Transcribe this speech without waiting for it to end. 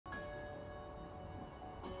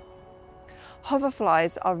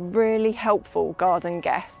Hoverflies are really helpful garden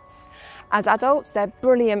guests. As adults, they're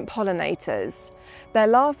brilliant pollinators. Their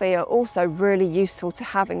larvae are also really useful to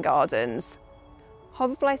have in gardens.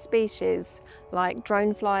 Hoverfly species like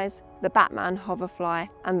droneflies, the Batman hoverfly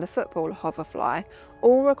and the football hoverfly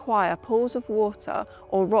all require pools of water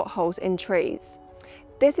or rot holes in trees.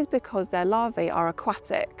 This is because their larvae are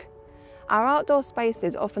aquatic. Our outdoor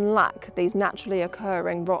spaces often lack these naturally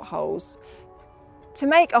occurring rot holes. To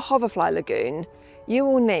make a Hoverfly lagoon, you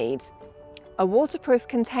will need a waterproof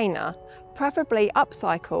container, preferably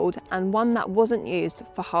upcycled and one that wasn't used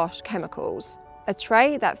for harsh chemicals, a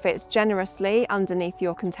tray that fits generously underneath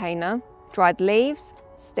your container, dried leaves,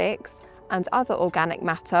 sticks and other organic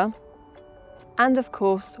matter, and of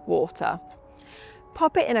course water.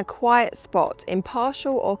 Pop it in a quiet spot in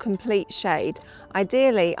partial or complete shade,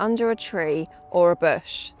 ideally under a tree or a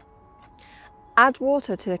bush. Add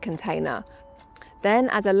water to the container, then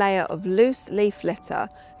add a layer of loose leaf litter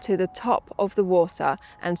to the top of the water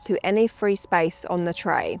and to any free space on the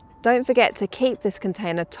tray. Don't forget to keep this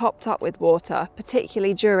container topped up with water,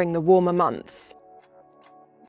 particularly during the warmer months.